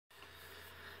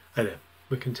Hi there.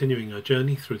 We're continuing our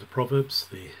journey through the Proverbs,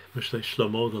 the Mishle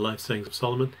Shlomo, the life sayings of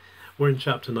Solomon. We're in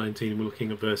chapter 19, we're looking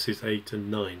at verses 8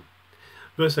 and 9.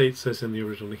 Verse 8 says in the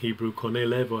original Hebrew, Koneh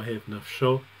lev ohev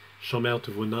nafsho, shomer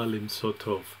tevuna limtzot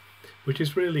tov, which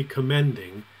is really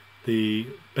commending the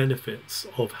benefits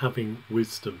of having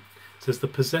wisdom. It says the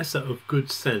possessor of good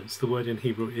sense, the word in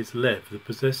Hebrew is lev, the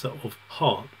possessor of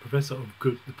heart, the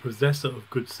possessor of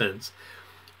good sense,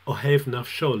 ohev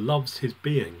nafsho, loves his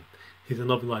being. He's a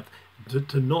loving life.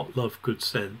 To not love good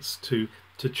sense, to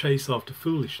chase after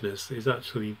foolishness, is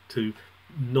actually to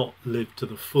not live to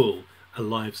the full our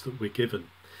lives that we're given.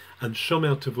 And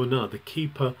Shomer Tevunah, the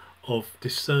keeper of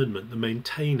discernment, the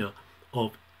maintainer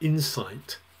of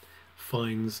insight,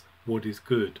 finds what is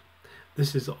good.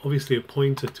 This is obviously a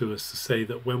pointer to us to say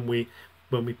that when we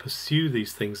pursue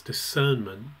these things,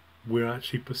 discernment, we're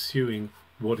actually pursuing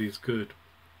what is good.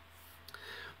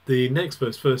 The next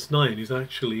verse, verse 9, is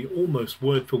actually almost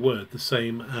word for word the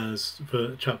same as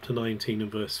chapter 19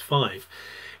 and verse 5.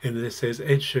 And it says,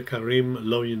 Et shekarim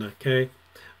lo yinakeh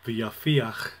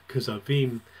v'yafiach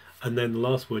kazavim, and then the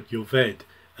last word, yoved,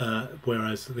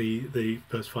 whereas the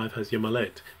verse 5 has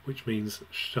yamalet, which means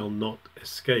shall not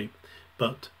escape.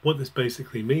 But what this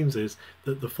basically means is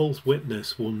that the false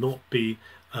witness will not be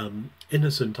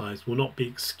innocentized, will not be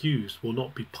excused, will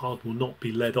not be pardoned, will not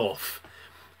be led off.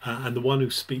 And the one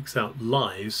who speaks out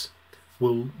lies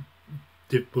will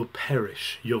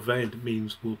perish. Yoved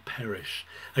means will perish.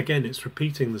 Again, it's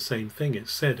repeating the same thing it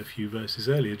said a few verses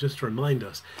earlier, just to remind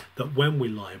us that when we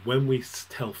lie, when we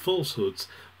tell falsehoods,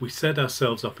 we set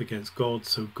ourselves up against God,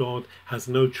 so God has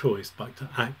no choice but to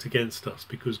act against us,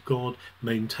 because God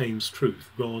maintains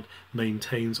truth, God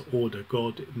maintains order,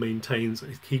 God maintains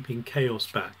keeping chaos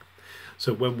back.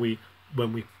 So when we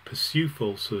pursue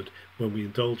falsehood, when we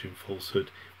indulge in falsehood,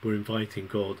 we're inviting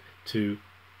God to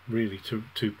really to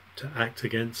act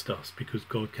against us, because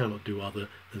God cannot do other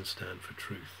than stand for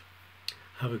truth.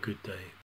 Have a good day.